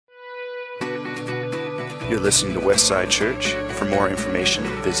You're listening to Westside Church. For more information,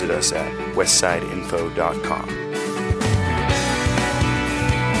 visit us at westsideinfo.com.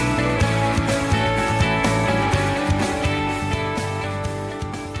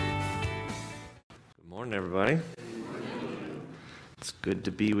 Good morning, everybody. It's good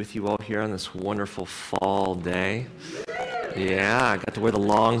to be with you all here on this wonderful fall day. Yeah, I got to wear the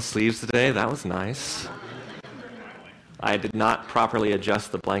long sleeves today. That was nice. I did not properly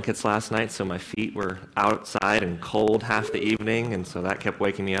adjust the blankets last night, so my feet were outside and cold half the evening, and so that kept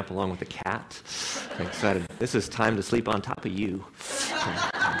waking me up along with the cat. I'm excited. This is time to sleep on top of you.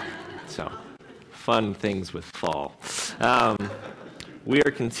 So, fun things with fall. We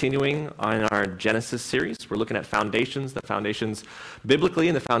are continuing on our Genesis series. We're looking at foundations, the foundations biblically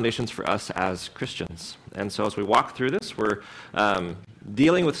and the foundations for us as Christians. And so as we walk through this, we're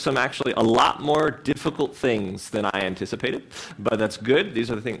dealing with some actually a lot more difficult things than I anticipated, but that's good. These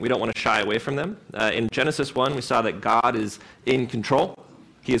are the things, we don't want to shy away from them. In Genesis 1, we saw that God is in control.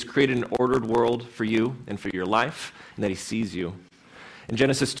 He has created an ordered world for you and for your life, and that he sees you. In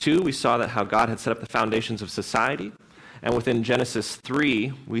Genesis 2, we saw that how God had set up the foundations of society. And within Genesis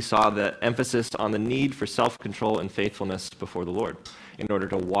 3, we saw the emphasis on the need for self-control and faithfulness before the Lord in order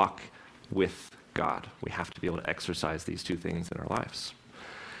to walk with God. We have to be able to exercise these two things in our lives.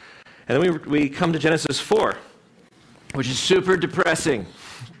 And then we come to Genesis 4, which is super depressing.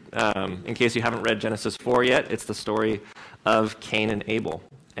 In case you haven't read Genesis 4 yet, it's the story of Cain and Abel.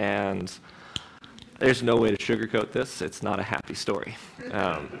 And there's no way to sugarcoat this. It's not a happy story.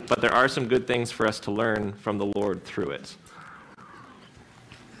 But there are some good things for us to learn from the Lord through it.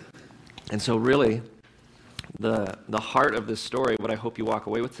 And so really, the heart of this story, what I hope you walk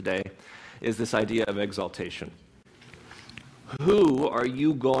away with today, is this idea of exaltation. Who are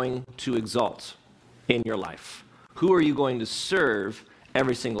you going to exalt in your life? Who are you going to serve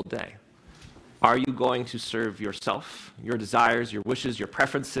every single day? Are you going to serve yourself, your desires, your wishes, your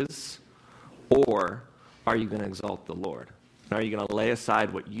preferences? Or are you going to exalt the Lord? Are you going to lay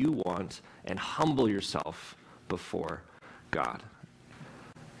aside what you want and humble yourself before God?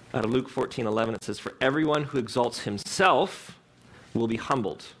 Out of Luke 14:11, it says, "For everyone who exalts himself will be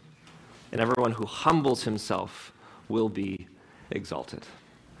humbled, and everyone who humbles himself will be exalted."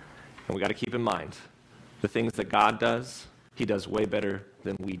 And we got to keep in mind, the things that God does, he does way better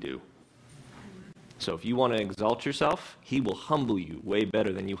than we do. So if you want to exalt yourself, he will humble you way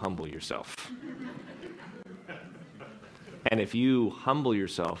better than you humble yourself. And if you humble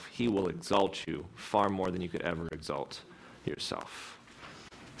yourself, he will exalt you far more than you could ever exalt yourself.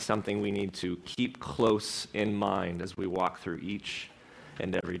 Something we need to keep close in mind as we walk through each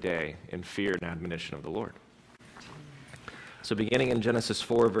and every day in fear and admonition of the Lord. So beginning in Genesis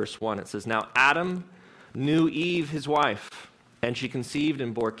 4, verse 1, it says, "Now Adam knew Eve, his wife, and she conceived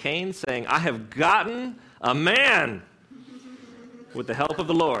and bore Cain, saying, 'I have gotten a man with the help of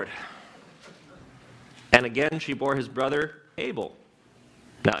the Lord.' And again she bore his brother Abel.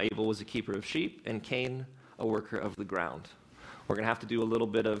 Now Abel was a keeper of sheep, and Cain a worker of the ground." We're going to have to do a little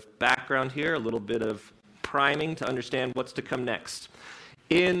bit of background here, a little bit of priming to understand what's to come next.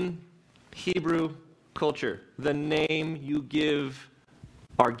 In Hebrew culture, the name you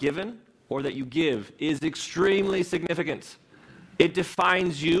are given, or that you give, is extremely significant. It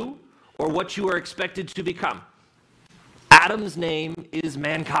defines you or what you are expected to become. Adam's name is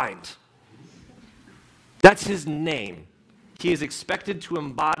mankind. That's his name. He is expected to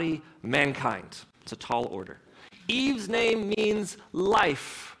embody mankind. It's a tall order. Eve's name means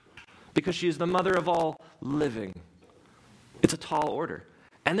life because she is the mother of all living. It's a tall order.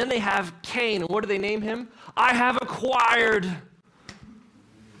 And then they have Cain, and what do they name him? "I have acquired."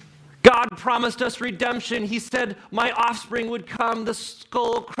 God promised us redemption. He said, "My offspring would come, the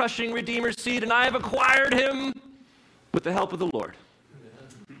skull-crushing Redeemer seed, and I have acquired him with the help of the Lord."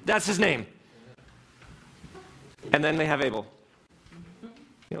 That's his name. And then they have Abel. You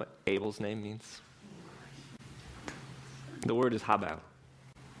know what Abel's name means? The word is Habel.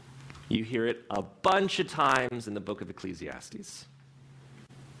 You hear it a bunch of times in the book of Ecclesiastes.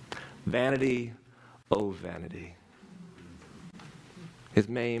 Vanity, oh vanity. His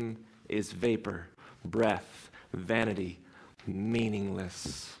name is vapor, breath, vanity,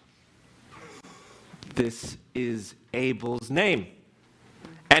 meaningless. This is Abel's name.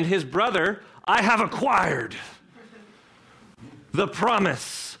 And his brother, "I have acquired the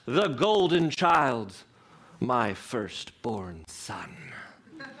promise, the golden child, my firstborn son."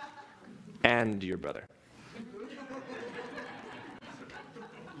 And your brother.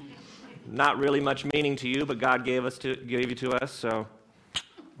 Not really much meaning to you, but God gave you to us, so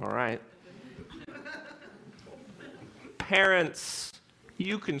all right. Parents,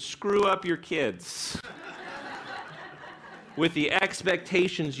 you can screw up your kids. with the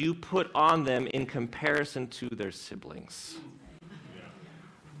expectations you put on them in comparison to their siblings.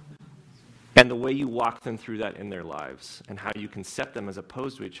 And the way you walk them through that in their lives, and how you can set them as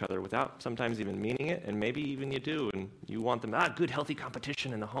opposed to each other without sometimes even meaning it, and maybe even you do, and you want them, good, healthy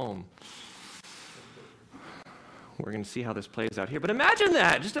competition in the home. We're going to see how this plays out here. But imagine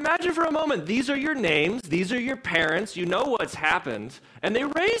that. Just imagine for a moment. These are your names. These are your parents. You know what's happened. And they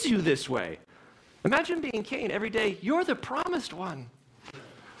raise you this way. Imagine being Cain every day. You're the promised one.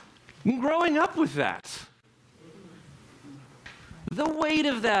 And growing up with that. The weight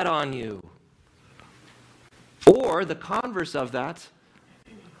of that on you. Or the converse of that,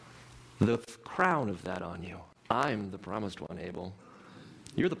 the crown of that on you. I'm the promised one, Abel.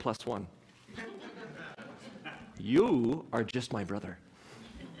 You're the plus one. You are just my brother.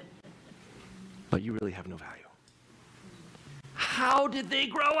 But you really have no value. How did they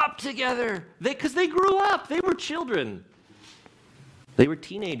grow up together? Because they grew up. They were children. They were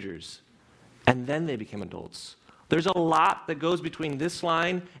teenagers. And then they became adults. There's a lot that goes between this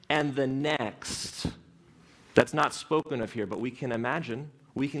line and the next. That's not spoken of here, but we can imagine,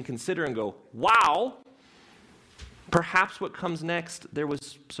 we can consider and go, wow, perhaps what comes next, there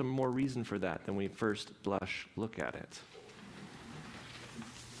was some more reason for that than we first blush look at it.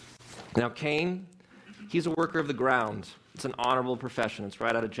 Now Cain, he's a worker of the ground. It's an honorable profession. It's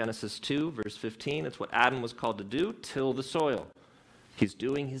right out of Genesis 2, verse 15. It's what Adam was called to do, till the soil. He's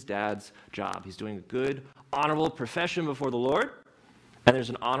doing his dad's job. He's doing a good, honorable profession before the Lord, and there's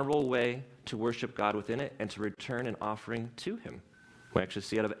an honorable way to worship God within it and to return an offering to him. We actually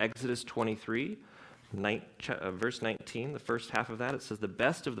see out of Exodus 23, verse 19, the first half of that, it says, the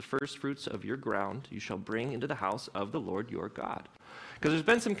best of the first fruits of your ground you shall bring into the house of the Lord your God. Because there's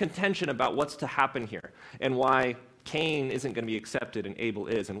been some contention about what's to happen here and why Cain isn't going to be accepted and Abel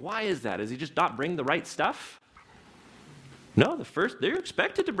is. And why is that? Is he just not bring the right stuff? No, they're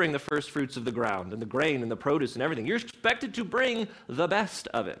expected to bring the first fruits of the ground and the grain and the produce and everything. You're expected to bring the best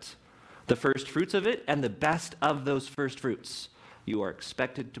of it. The first fruits of it and the best of those first fruits you are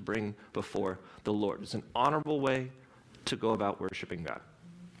expected to bring before the Lord. It's an honorable way to go about worshiping God.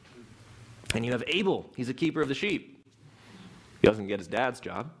 And you have Abel. He's a keeper of the sheep. He doesn't get his dad's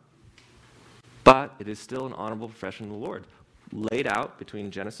job, but it is still an honorable profession of the Lord. Laid out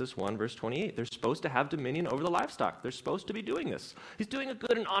between Genesis 1, verse 28. They're supposed to have dominion over the livestock. They're supposed to be doing this. He's doing a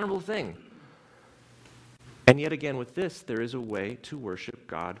good and honorable thing. And yet again with this, there is a way to worship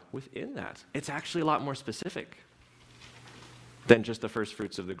God within that. It's actually a lot more specific than just the first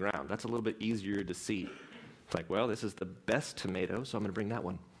fruits of the ground. That's a little bit easier to see. It's like, well, this is the best tomato, so I'm going to bring that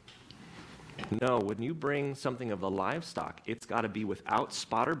one. No, when you bring something of the livestock, it's got to be without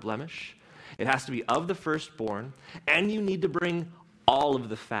spot or blemish. It has to be of the firstborn, and you need to bring all of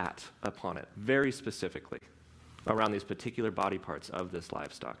the fat upon it, very specifically, around these particular body parts of this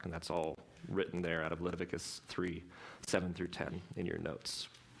livestock. And that's all written there out of Leviticus 3, 7 through 10 in your notes.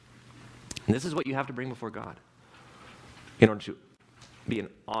 And this is what you have to bring before God in order to be an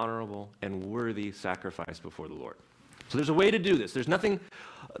honorable and worthy sacrifice before the Lord. So there's a way to do this.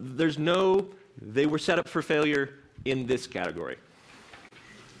 They were set up for failure in this category.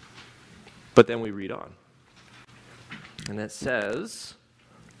 But then we read on. And it says,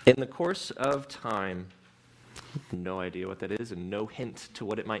 in the course of time, no idea what that is and no hint to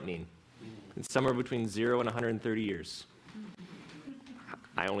what it might mean. It's somewhere between 0 and 130 years.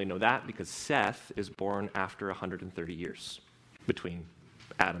 I only know that because Seth is born after 130 years. Between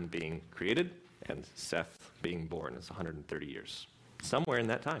Adam being created and Seth being born is 130 years. Somewhere in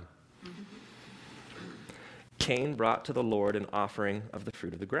that time. Cain brought to the Lord an offering of the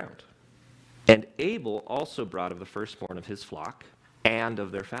fruit of the ground. And Abel also brought of the firstborn of his flock and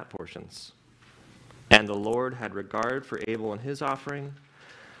of their fat portions. And the Lord had regard for Abel and his offering,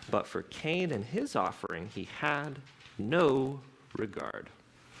 but for Cain and his offering he had no regard.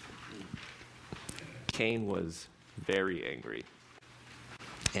 Cain was very angry,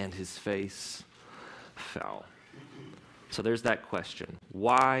 and his face fell. So there's that question.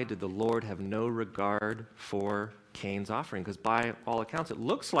 Why did the Lord have no regard for Cain's offering? Because by all accounts, it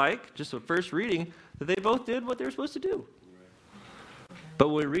looks like, just at first reading, that they both did what they were supposed to do. But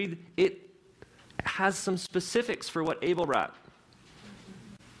when we read, it has some specifics for what Abel brought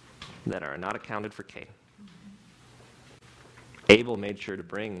that are not accounted for Cain. Abel made sure to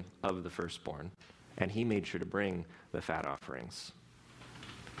bring of the firstborn, and he made sure to bring the fat offerings.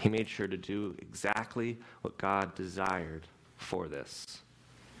 He made sure to do exactly what God desired for this.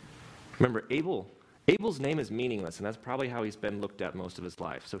 Remember, Abel's name is meaningless, and that's probably how he's been looked at most of his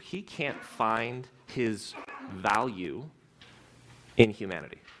life. So he can't find his value in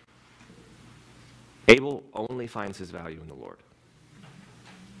humanity. Abel only finds his value in the Lord.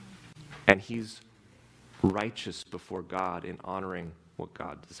 And he's righteous before God in honoring what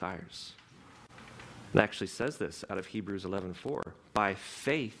God desires. It actually says this out of Hebrews 11:4. By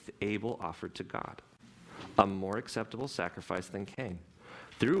faith, Abel offered to God a more acceptable sacrifice than Cain,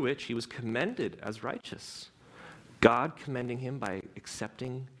 through which he was commended as righteous, God commending him by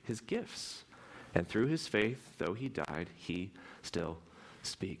accepting his gifts. And through his faith, though he died, he still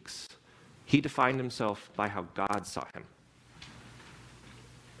speaks. He defined himself by how God saw him.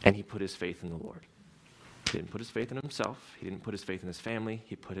 And he put his faith in the Lord. He didn't put his faith in himself. He didn't put his faith in his family.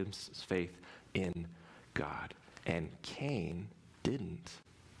 He put his faith in God. And Cain didn't.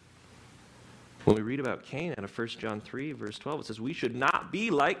 When we read about Cain out of 1 John 3, verse 12, it says, we should not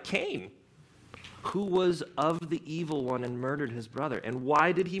be like Cain, who was of the evil one and murdered his brother. And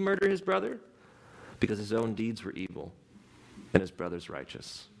why did he murder his brother? Because his own deeds were evil and his brother's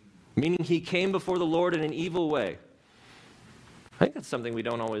righteous. Meaning he came before the Lord in an evil way. I think that's something we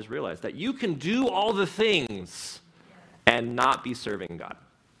don't always realize, that you can do all the things and not be serving God.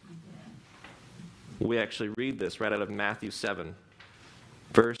 We actually read this right out of Matthew 7,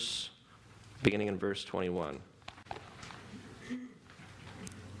 beginning in verse 21. It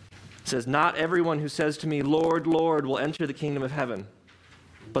says, not everyone who says to me, Lord, Lord, will enter the kingdom of heaven,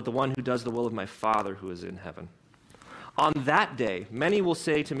 but the one who does the will of my Father who is in heaven. On that day, many will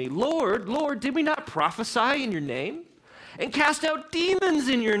say to me, Lord, Lord, did we not prophesy in your name, and cast out demons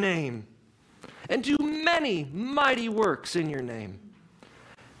in your name, and do many mighty works in your name?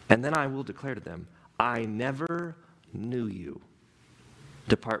 And then I will declare to them, I never knew you.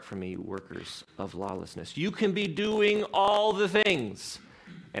 Depart from me, you workers of lawlessness. You can be doing all the things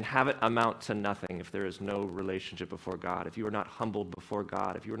and have it amount to nothing if there is no relationship before God, if you are not humbled before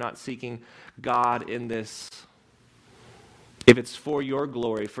God, if you are not seeking God in this, if it's for your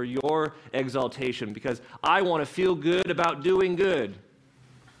glory, for your exaltation, because I want to feel good about doing good.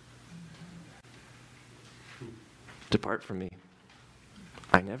 Depart from me.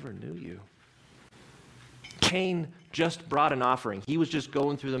 I never knew you. Cain just brought an offering. He was just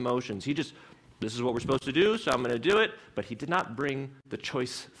going through the motions. This is what we're supposed to do, so I'm going to do it. But he did not bring the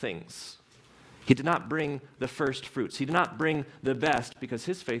choice things. He did not bring the first fruits. He did not bring the best because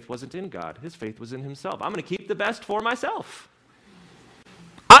his faith wasn't in God. His faith was in himself. I'm going to keep the best for myself.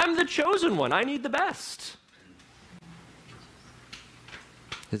 I'm the chosen one. I need the best.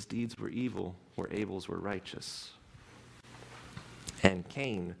 His deeds were evil, where Abel's were righteous. And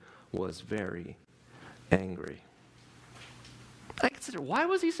Cain was very angry. I consider, why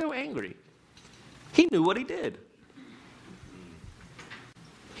was he so angry? He knew what he did.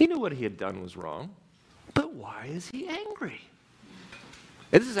 He knew what he had done was wrong. But why is he angry?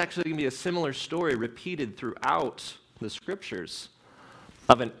 And this is actually going to be a similar story repeated throughout the scriptures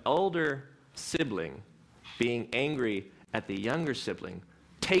of an older sibling being angry at the younger sibling,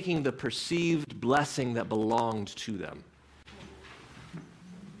 taking the perceived blessing that belonged to them.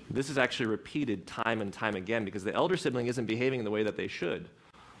 This is actually repeated time and time again because the elder sibling isn't behaving the way that they should.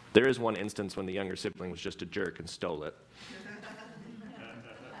 There is one instance when the younger sibling was just a jerk and stole it.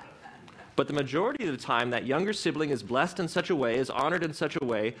 But the majority of the time, that younger sibling is blessed in such a way, is honored in such a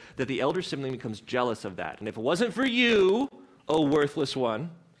way, that the elder sibling becomes jealous of that. And if it wasn't for you, oh worthless one,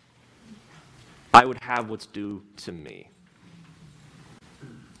 I would have what's due to me.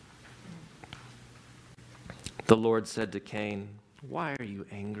 The Lord said to Cain, why are you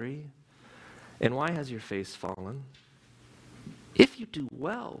angry? And why has your face fallen? If you do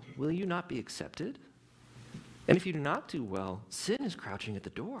well, will you not be accepted? And if you do not do well, sin is crouching at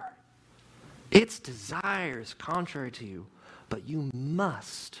the door. Its desire is contrary to you, but you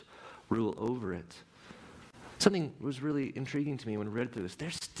must rule over it. Something was really intriguing to me when I read through this.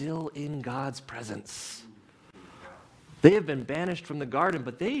 They're still in God's presence. They have been banished from the garden,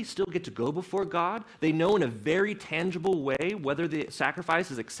 but they still get to go before God. They know in a very tangible way whether the sacrifice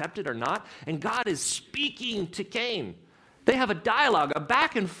is accepted or not. And God is speaking to Cain. They have a dialogue, a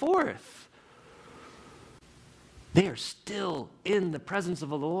back and forth. They are still in the presence of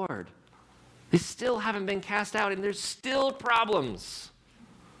the Lord. They still haven't been cast out, and there's still problems.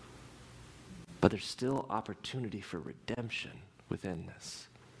 But there's still opportunity for redemption within this.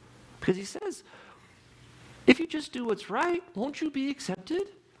 Because he says, if you just do what's right, won't you be accepted?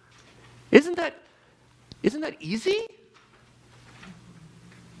 Isn't that easy?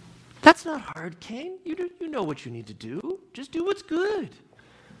 That's not hard, Cain. You know what you need to do. Just do what's good.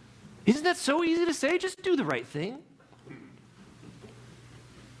 Isn't that so easy to say? Just do the right thing.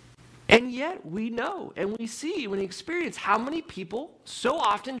 And yet we know and we see when we experience how many people so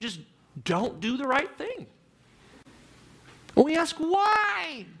often just don't do the right thing. And we ask,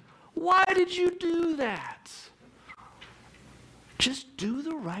 why? Why did you do that? Just do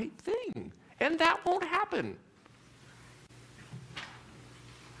the right thing, and that won't happen.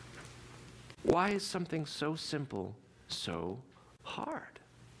 Why is something so simple so hard?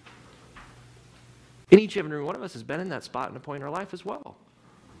 And each and every one of us has been in that spot and a point in our life as well.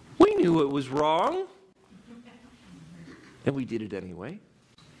 We knew it was wrong, and we did it anyway.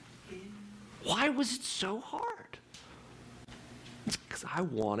 Why was it so hard? It's because I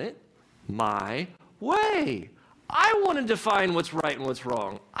want it my way. I want to define what's right and what's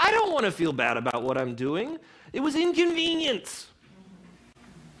wrong. I don't want to feel bad about what I'm doing. It was inconvenient.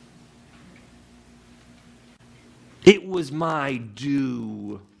 It was my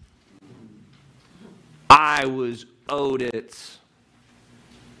due. I was owed it.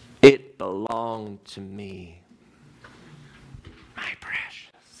 It belonged to me. My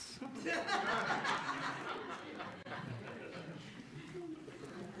precious.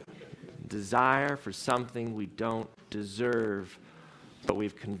 Desire for something we don't deserve, but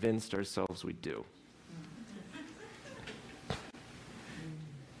we've convinced ourselves we do.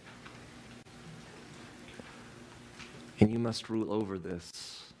 And you must rule over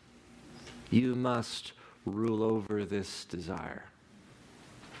this. You must rule over this desire.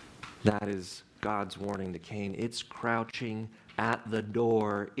 That is God's warning to Cain. It's crouching at the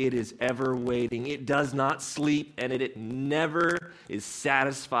door. It is ever waiting. It does not sleep, and it never is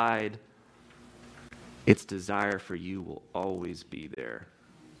satisfied. Its desire for you will always be there.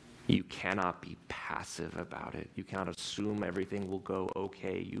 You cannot be passive about it. You cannot assume everything will go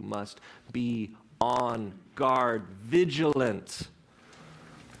okay. You must be on guard, vigilant.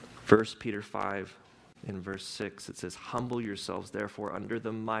 1 Peter 5, in verse 6, it says, "Humble yourselves, therefore, under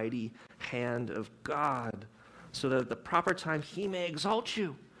the mighty hand of God, so that at the proper time he may exalt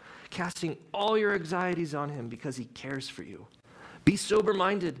you, casting all your anxieties on him because he cares for you. Be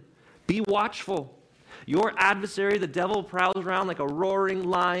sober-minded, be watchful. Your adversary, the devil, prowls around like a roaring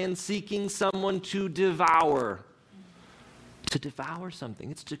lion, seeking someone to devour." To devour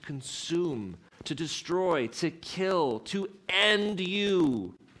something, it's to consume, to destroy, to kill, to end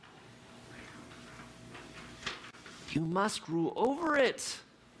you. You must rule over it,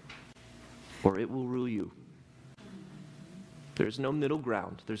 or it will rule you. There's no middle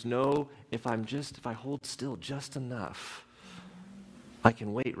ground. There's no, if I hold still just enough, I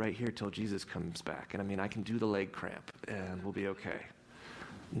can wait right here till Jesus comes back. And I can do the leg cramp and we'll be okay.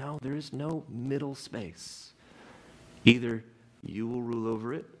 No, there is no middle space. Either you will rule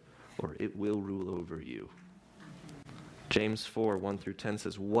over it or it will rule over you. James 4, 1 through 10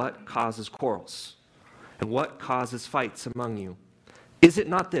 says, "What causes quarrels? And what causes fights among you? Is it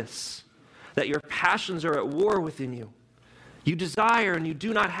not this, that your passions are at war within you? You desire and you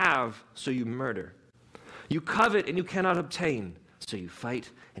do not have, so you murder. You covet and you cannot obtain, so you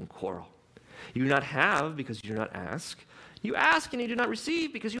fight and quarrel. You do not have because you do not ask. You ask and you do not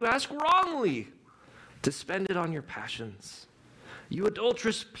receive because you ask wrongly, to spend it on your passions. You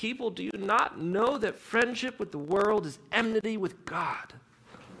adulterous people, do you not know that friendship with the world is enmity with God?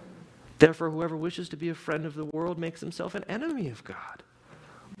 Therefore, whoever wishes to be a friend of the world makes himself an enemy of God.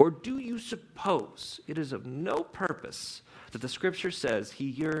 Or do you suppose it is of no purpose that the Scripture says he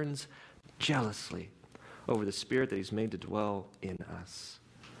yearns jealously over the Spirit that he's made to dwell in us?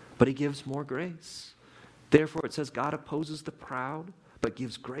 But he gives more grace. Therefore, it says God opposes the proud, but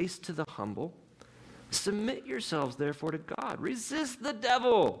gives grace to the humble. Submit yourselves, therefore, to God. Resist the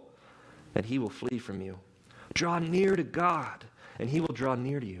devil, and he will flee from you. Draw near to God, and he will draw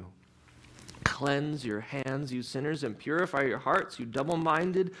near to you. Cleanse your hands, you sinners, and purify your hearts, you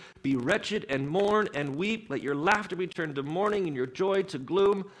double-minded. Be wretched and mourn and weep. Let your laughter be turned to mourning and your joy to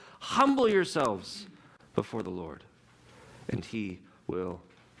gloom. Humble yourselves before the Lord, and he will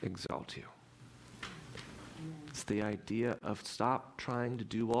exalt you. It's the idea of stop trying to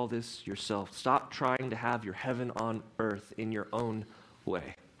do all this yourself. Stop trying to have your heaven on earth in your own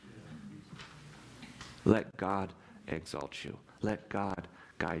way. Let God exalt you. Let God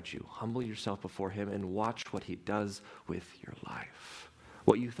guide you. Humble yourself before him and watch what he does with your life.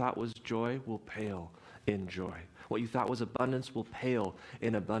 What you thought was joy will pale in joy. What you thought was abundance will pale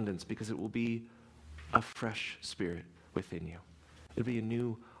in abundance, because it will be a fresh spirit within you. It'll be a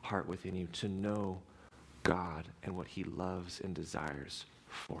new heart within you to know God and what he loves and desires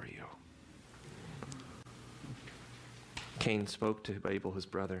for you. Cain spoke to Abel, his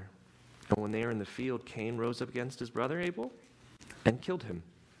brother. And when they were in the field, Cain rose up against his brother Abel and killed him.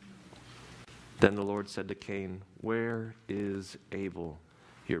 Then the Lord said to Cain, "Where is Abel,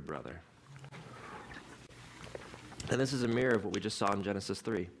 your brother?" And this is a mirror of what we just saw in Genesis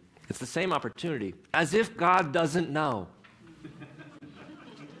 3. It's the same opportunity, as if God doesn't know.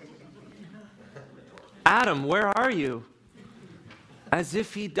 Adam, where are you? As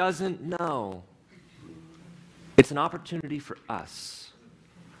if he doesn't know. It's an opportunity for us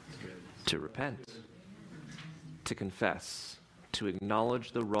to repent, to confess, to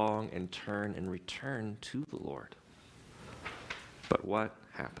acknowledge the wrong and turn and return to the Lord. But what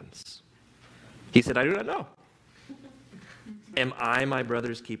happens? He said, I do not know. Am I my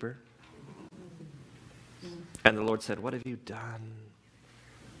brother's keeper? And the Lord said, what have you done?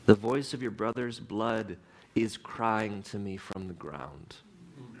 The voice of your brother's blood is crying to me from the ground.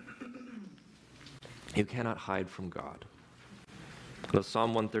 You cannot hide from God. In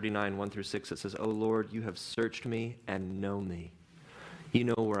Psalm 139, 1 through 6, it says, O Lord, you have searched me and know me. You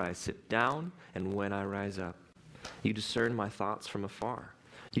know where I sit down and when I rise up. You discern my thoughts from afar.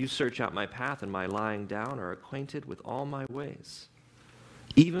 You search out my path, and my lying down are acquainted with all my ways.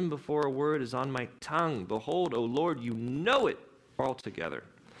 Even before a word is on my tongue, behold, O Lord, you know it altogether.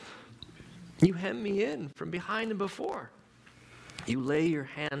 You hem me in from behind and before. You lay your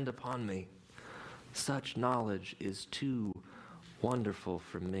hand upon me. Such knowledge is too wonderful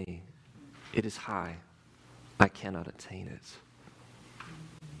for me. It is high. I cannot attain it.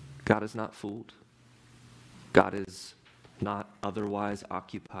 God is not fooled. God is not otherwise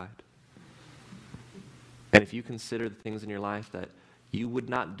occupied. And if you consider the things in your life that you would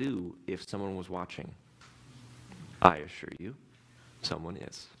not do if someone was watching, I assure you, someone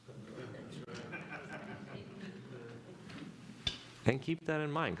is. And keep that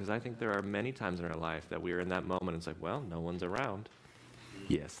in mind, because I think there are many times in our life that we are in that moment and it's like, well, no one's around.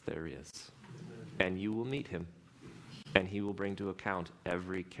 Yes, there is. And you will meet him, and he will bring to account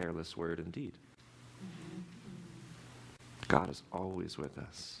every careless word and deed. God is always with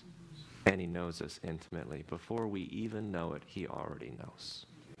us, and he knows us intimately. Before we even know it, he already knows.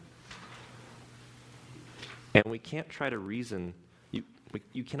 And we can't try to reason,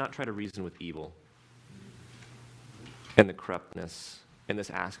 you cannot try to reason with evil and the corruptness and this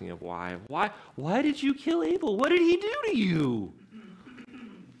asking of why. Why did you kill Abel? What did he do to you?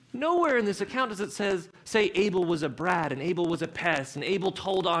 Nowhere in this account does it say Abel was a brat and Abel was a pest and Abel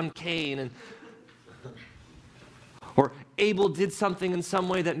told on Cain or Abel did something in some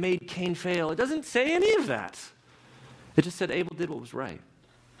way that made Cain fail. It doesn't say any of that. It just said Abel did what was right.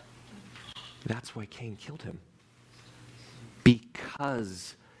 That's why Cain killed him.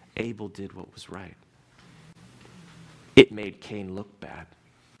 Because Abel did what was right. It made Cain look bad.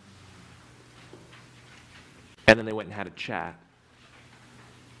 And then they went and had a chat.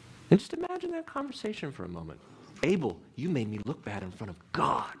 And just imagine that conversation for a moment. Abel, you made me look bad in front of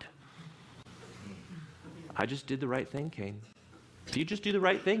God. I just did the right thing, Cain. If you just do the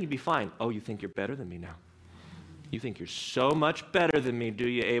right thing, you'd be fine. Oh, you think you're better than me now? You think you're so much better than me, do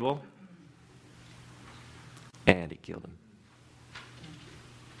you, Abel? And he killed him.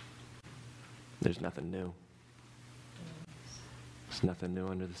 There's nothing new. There's nothing new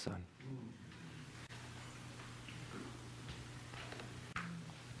under the sun.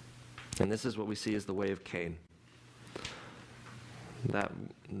 And this is what we see as the way of Cain.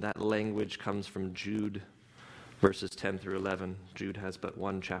 That language comes from Jude, verses 10 through 11. Jude has but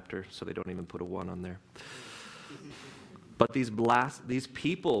one chapter, so they don't even put a 1 on there. But these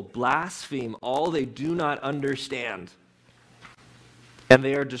people blaspheme all they do not understand. And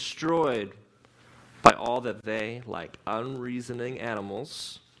they are destroyed by all that they, like unreasoning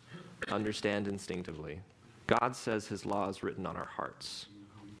animals, understand instinctively. God says his law is written on our hearts.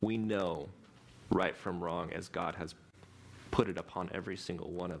 We know right from wrong as God has put it upon every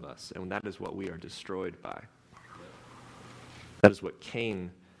single one of us. And that is what we are destroyed by. That is what Cain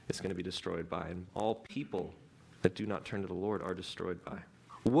is going to be destroyed by. And all people that do not turn to the Lord are destroyed by.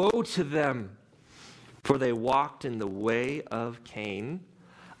 Woe to them, for they walked in the way of Cain,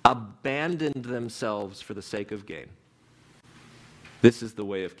 abandoned themselves for the sake of gain. This is the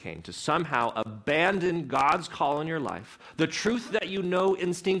way of Cain, to somehow abandon God's call in your life, the truth that you know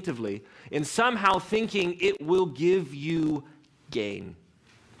instinctively, in somehow thinking it will give you gain.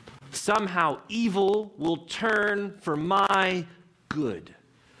 Somehow evil will turn for my good.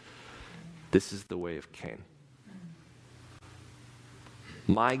 This is the way of Cain.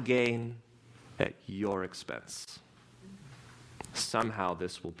 My gain at your expense. Somehow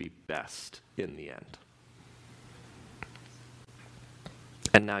this will be best in the end.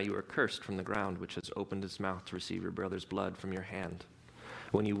 And now you are cursed from the ground, which has opened its mouth to receive your brother's blood from your hand.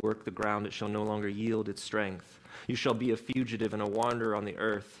 When you work the ground, it shall no longer yield its strength. You shall be a fugitive and a wanderer on the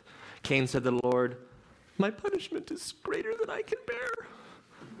earth. Cain said to the Lord, my punishment is greater than I can bear.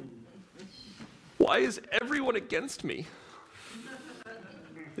 Why is everyone against me?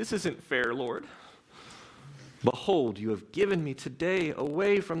 This isn't fair, Lord. Behold, you have given me today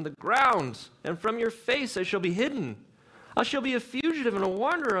away from the ground, and from your face I shall be hidden. I shall be a fugitive and a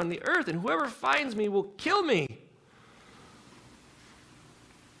wanderer on the earth, and whoever finds me will kill me.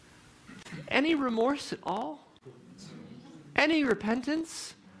 Any remorse at all? Any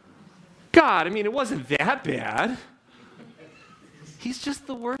repentance? God, I mean, it wasn't that bad. He's just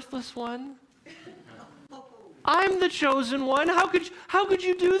the worthless one. I'm the chosen one. How could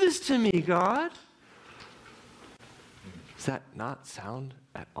you do this to me, God? Does that not sound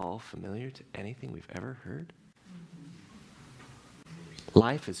at all familiar to anything we've ever heard?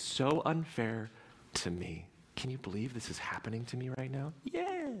 Life is so unfair to me. Can you believe this is happening to me right now?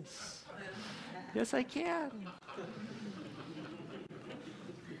 Yes. Yes, I can.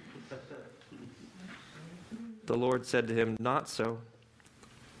 The Lord said to him, "Not so.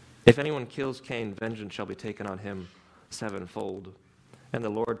 If anyone kills Cain, vengeance shall be taken on him sevenfold." And the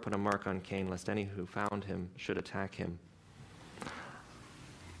Lord put a mark on Cain, lest any who found him should attack him.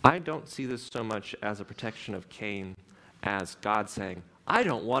 I don't see this so much as a protection of Cain as God saying, I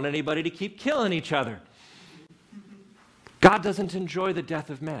don't want anybody to keep killing each other. God doesn't enjoy the death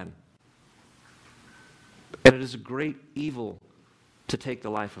of man. And it is a great evil to take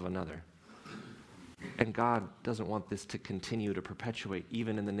the life of another. And God doesn't want this to continue to perpetuate,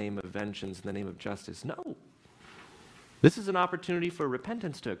 even in the name of vengeance, in the name of justice. No. This is an opportunity for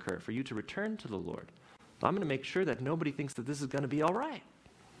repentance to occur, for you to return to the Lord. I'm going to make sure that nobody thinks that this is going to be all right.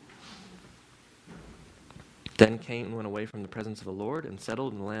 Then Cain went away from the presence of the Lord and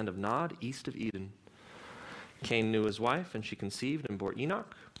settled in the land of Nod, east of Eden. Cain knew his wife, and she conceived and bore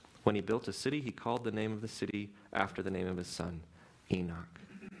Enoch. When he built a city, he called the name of the city after the name of his son, Enoch.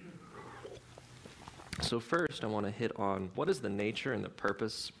 So first, I want to hit on what is the nature and the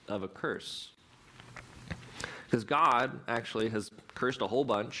purpose of a curse. Because God actually has cursed a whole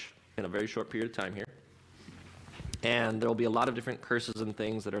bunch in a very short period of time here. And there will be a lot of different curses and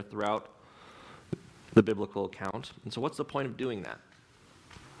things that are throughout the biblical account. And so what's the point of doing that?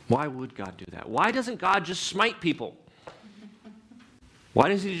 Why would God do that? Why doesn't God just smite people? Why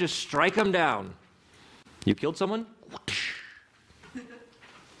doesn't he just strike them down? You killed someone?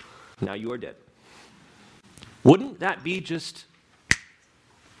 Now you are dead. Wouldn't that be just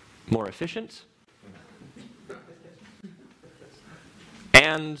more efficient?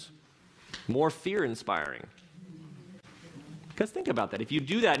 And more fear-inspiring? Because think about that. If you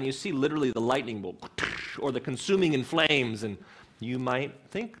do that and you see literally the lightning bolt or the consuming in flames, and you might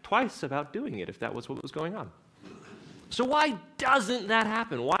think twice about doing it if that was what was going on. So why doesn't that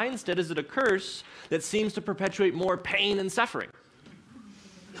happen? Why instead is it a curse that seems to perpetuate more pain and suffering?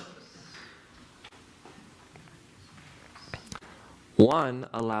 One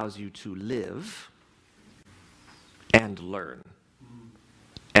allows you to live and learn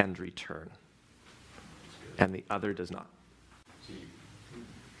and return, and the other does not.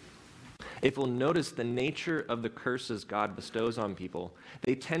 If we'll notice the nature of the curses God bestows on people,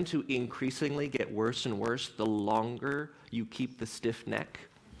 they tend to increasingly get worse and worse the longer you keep the stiff neck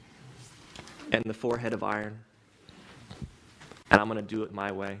and the forehead of iron. And I'm going to do it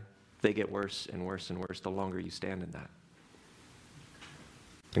my way. They get worse and worse and worse the longer you stand in that.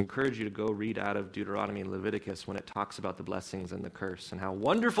 I encourage you to go read out of Deuteronomy and Leviticus when it talks about the blessings and the curse and how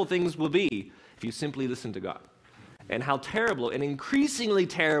wonderful things will be if you simply listen to God. And how terrible and increasingly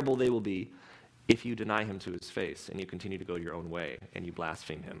terrible they will be if you deny him to his face and you continue to go your own way and you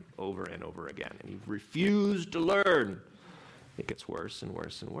blaspheme him over and over again and you refuse to learn. It gets worse and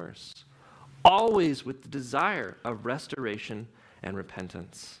worse and worse. Always with the desire of restoration and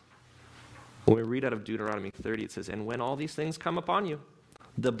repentance. When we read out of Deuteronomy 30, it says, "And when all these things come upon you,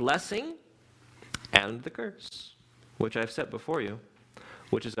 the blessing and the curse, which I've set before you,"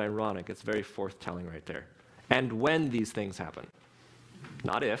 which is ironic. It's very forth-telling right there. And when these things happen,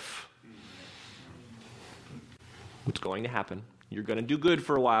 not if. It's going to happen. You're going to do good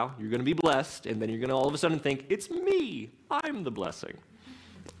for a while. You're going to be blessed. And then you're going to all of a sudden think, it's me. I'm the blessing.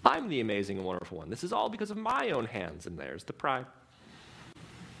 I'm the amazing and wonderful one. This is all because of my own hands. And there's the pride.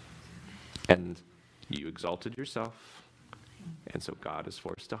 And you exalted yourself. And so God is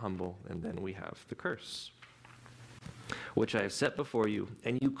forced to humble. And then we have the curse, which I have set before you,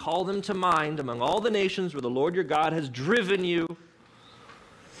 and you call them to mind among all the nations where the Lord your God has driven you,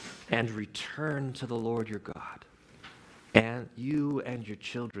 and return to the Lord your God, and you and your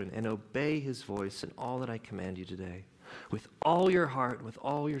children, and obey his voice in all that I command you today, with all your heart and with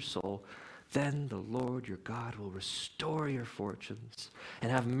all your soul. Then the Lord your God will restore your fortunes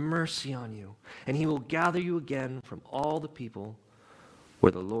and have mercy on you, and he will gather you again from all the people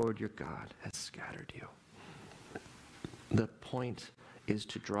where the Lord your God has scattered you. The point is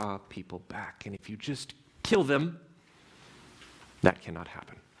to draw people back. And if you just kill them, that cannot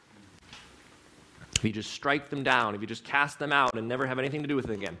happen. If you just strike them down, if you just cast them out and never have anything to do with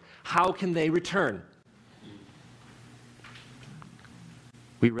it again, how can they return?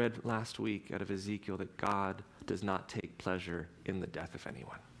 We read last week out of Ezekiel that God does not take pleasure in the death of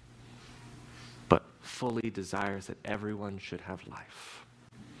anyone, but fully desires that everyone should have life.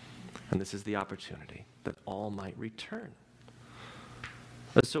 And this is the opportunity that all might return.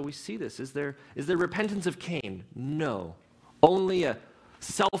 And so we see this. Is there repentance of Cain? No. Only a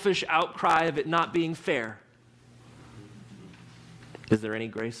selfish outcry of it not being fair. Is there any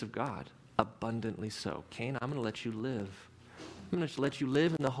grace of God? Abundantly so. Cain, I'm going to let you live. I'm going to let you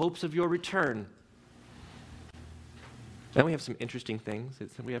live in the hopes of your return. Then we have some interesting things.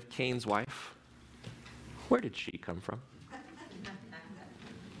 We have Cain's wife. Where did she come from?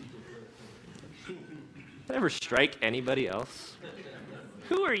 That ever strike anybody else?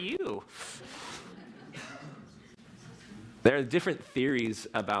 Who are you? There are different theories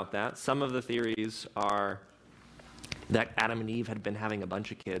about that. Some of the theories are that Adam and Eve had been having a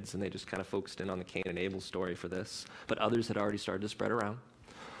bunch of kids, and they just kind of focused in on the Cain and Abel story for this. But others had already started to spread around.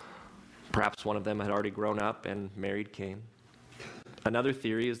 Perhaps one of them had already grown up and married Cain. Another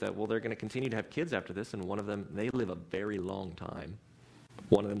theory is that, well, they're going to continue to have kids after this, and one of them, they live a very long time.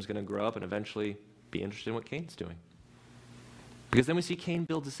 One of them is going to grow up and eventually be interested in what Cain's doing. Because then we see Cain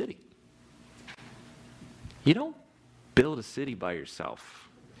builds a city. You don't build a city by yourself.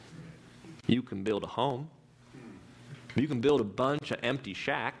 You can build a home. You can build a bunch of empty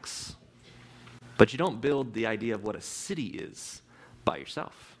shacks, but you don't build the idea of what a city is by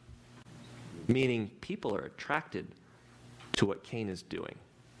yourself. Meaning people are attracted to what Cain is doing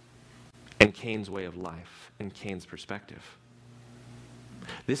and Cain's way of life and Cain's perspective.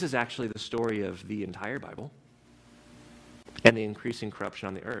 This is actually the story of the entire Bible and the increasing corruption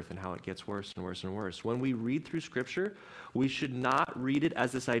on the earth and how it gets worse and worse and worse. When we read through Scripture, we should not read it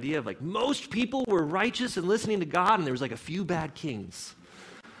as this idea of like most people were righteous and listening to God and there was like a few bad kings.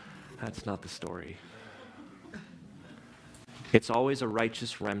 That's not the story. It's always a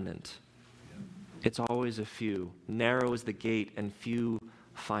righteous remnant. It's always a few. Narrow is the gate and few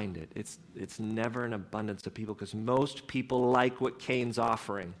find it. It's never an abundance of people because most people like what Cain's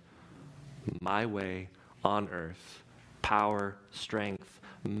offering. My way on earth. Power, strength,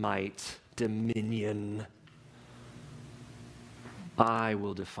 might, dominion. I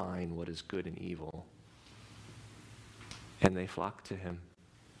will define what is good and evil. And they flock to him.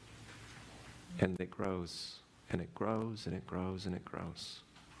 And it grows, and it grows, and it grows, and it grows.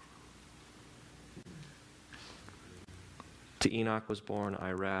 To Enoch was born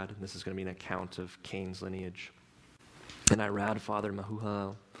Irad. This is going to be an account of Cain's lineage. And Irad fathered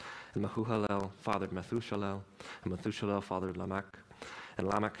Mahuhalel. And Mahuhalel fathered Methushalel, and Methushalel fathered Lamech. And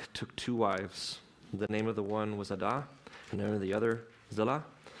Lamech took 2 wives. The name of the one was Adah, and the name of the other Zillah.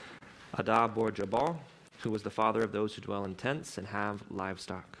 Adah bore Jabal, who was the father of those who dwell in tents and have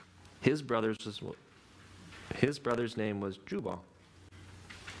livestock. His brother's name was Jubal.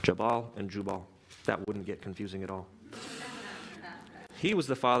 Jabal and Jubal. That wouldn't get confusing at all. He was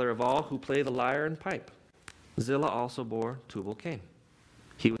the father of all who play the lyre and pipe. Zillah also bore Tubal-Cain.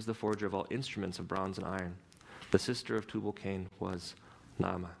 He was the forger of all instruments of bronze and iron. The sister of Tubal-Cain was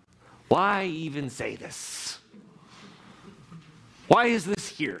Naamah. Why even say this? Why is this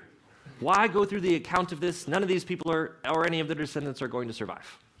here? Why go through the account of this? None of these people or any of their descendants are going to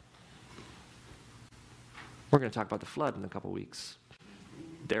survive. We're going to talk about the flood in a couple weeks.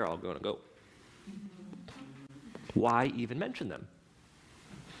 They're all going to go. Why even mention them?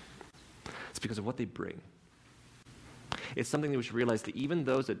 It's because of what they bring. It's something that we should realize that even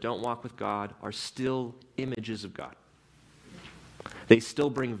those that don't walk with God are still images of God. They still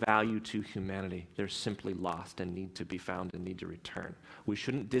bring value to humanity. They're simply lost and need to be found and need to return. We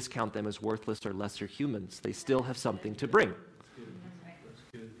shouldn't discount them as worthless or lesser humans. They still have something to bring.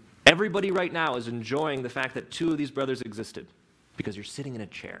 Everybody right now is enjoying the fact that 2 of these brothers existed because you're sitting in a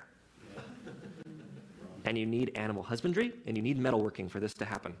chair. And you need animal husbandry and you need metalworking for this to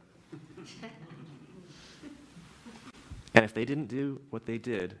happen. And if they didn't do what they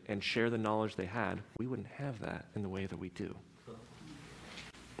did and share the knowledge they had, we wouldn't have that in the way that we do.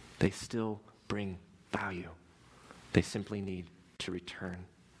 They still bring value. They simply need to return.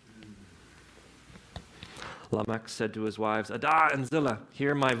 Lamech said to his wives, Adah and Zillah,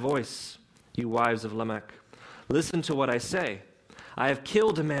 hear my voice, you wives of Lamech. Listen to what I say. I have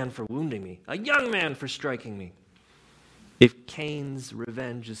killed a man for wounding me, a young man for striking me. If Cain's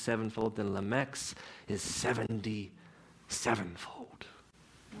revenge is 7-fold, then Lamech's is 77-fold.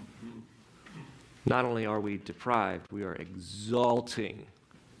 Not only are we deprived, we are exalting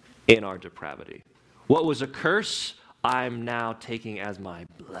in our depravity. What was a curse, I'm now taking as my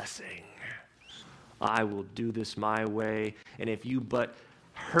blessing. I will do this my way, and if you but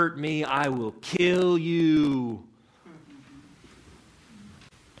hurt me, I will kill you.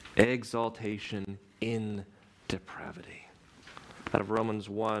 Exaltation in depravity. Out of Romans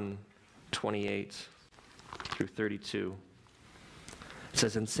 1:28 through 32. It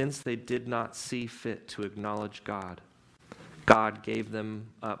says, and since they did not see fit to acknowledge God, God gave them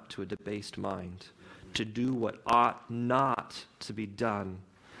up to a debased mind, to do what ought not to be done.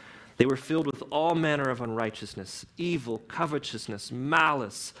 They were filled with all manner of unrighteousness, evil, covetousness,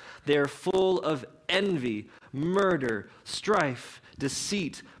 malice. They are full of envy, murder, strife,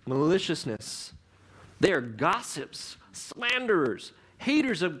 deceit, maliciousness. They are gossips, slanderers,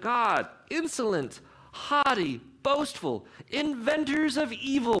 haters of God, insolent, haughty, boastful, inventors of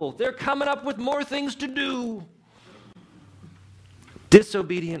evil. They're coming up with more things to do.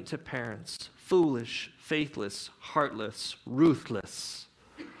 Disobedient to parents, foolish, faithless, heartless, ruthless.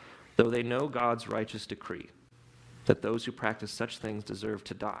 Though they know God's righteous decree that those who practice such things deserve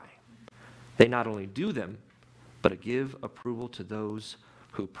to die, they not only do them, but give approval to those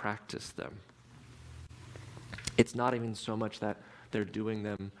who practice them. It's not even so much that they're doing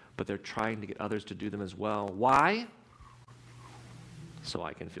them, but they're trying to get others to do them as well. Why? So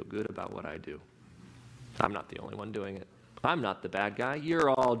I can feel good about what I do. I'm not the only one doing it. I'm not the bad guy. You're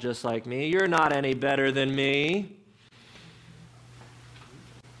all just like me. You're not any better than me.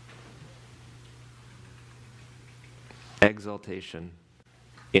 Exaltation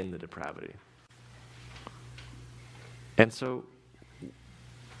in the depravity. And so,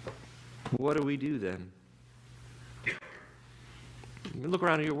 what do we do then? Look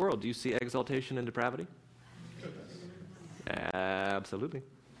around at your world. Do you see exaltation and depravity? Absolutely.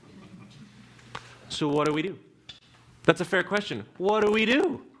 So what do we do? That's a fair question. What do we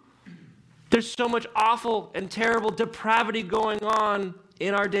do? There's so much awful and terrible depravity going on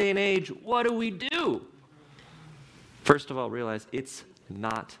in our day and age. What do we do? First of all, realize it's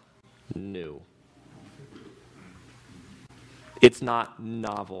not new. It's not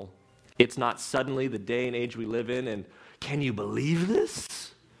novel. It's not suddenly the day and age we live in, and can you believe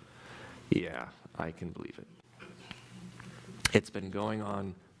this? Yeah, I can believe it. It's been going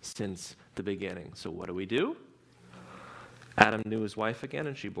on since the beginning. So what do? Adam knew his wife again,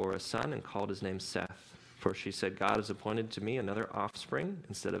 and she bore a son and called his name Seth. For she said, God has appointed to me another offspring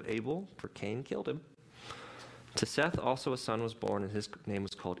instead of Abel, for Cain killed him. To Seth also a son was born, and his name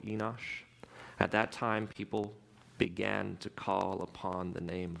was called Enosh. At that time, people began to call upon the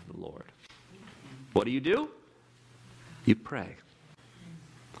name of the Lord. What do? You pray.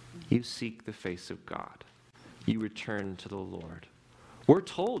 You seek the face of God. You return to the Lord. We're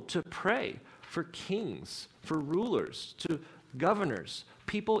told to pray for kings, for rulers, to governors,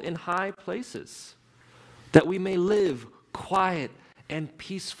 people in high places, that we may live quiet and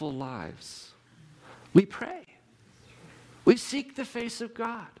peaceful lives. We pray. We seek the face of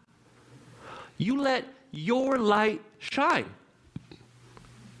God. You let your light shine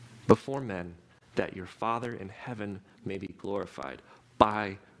before men, that your Father in heaven may be glorified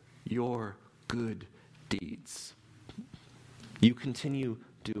by your good deeds. You continue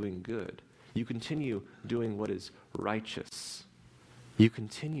doing good. You continue doing what is righteous. You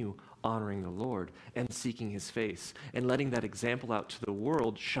continue honoring the Lord and seeking his face and letting that example out to the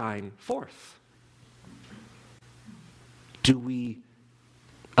world shine forth. Do we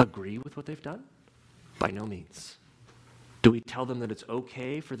agree with what they've done? By no means. Do we tell them that it's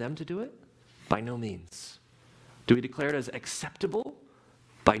okay for them to do it? By no means. Do we declare it as acceptable?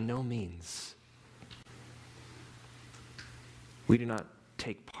 By no means. We do not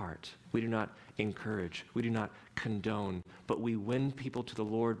take part. We do not encourage. We do not condone. But we win people to the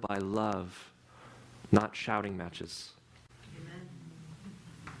Lord by love, not shouting matches. Amen.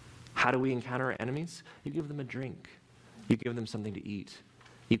 How do we encounter our enemies? You give them a drink. You give them something to eat.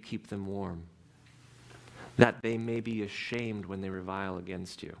 You keep them warm, that they may be ashamed when they revile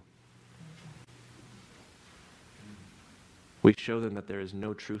against you. We show them that there is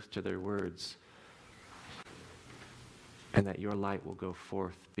no truth to their words, and that your light will go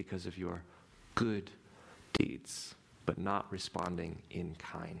forth because of your good deeds, but not responding in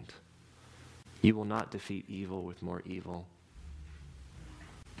kind. You will not defeat evil with more evil.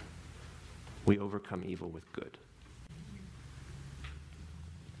 We overcome evil with good.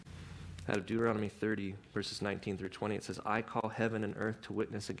 Out of Deuteronomy 30, verses 19 through 20, it says, I call heaven and earth to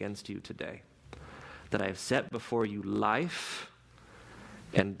witness against you today, that I have set before you life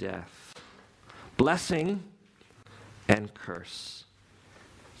and death, blessing and curse.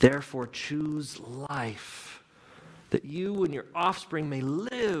 Therefore choose life, that you and your offspring may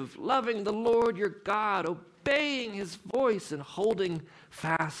live, loving the Lord your God, obeying his voice and holding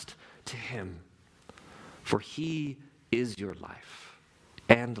fast to him. For he is your life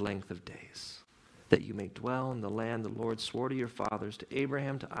and length of days, that you may dwell in the land the Lord swore to your fathers, to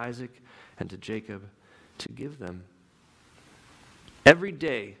Abraham, to Isaac, and to Jacob, to give them. Every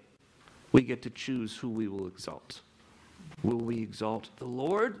day we get to choose who we will exalt. Will we exalt the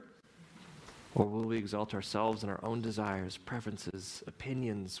Lord, or will we exalt ourselves and our own desires, preferences,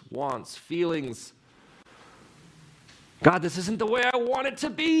 opinions, wants, feelings? God, this isn't the way I want it to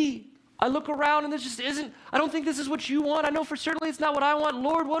be. I look around and this just isn't, I don't think this is what you want. I know for certainly it's not what I want.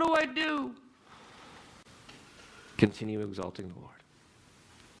 Lord, what do I do? Continue exalting the Lord.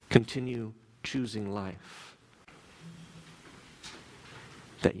 Continue choosing life,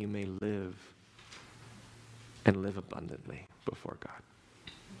 that you may live and live abundantly before God.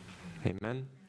 Amen.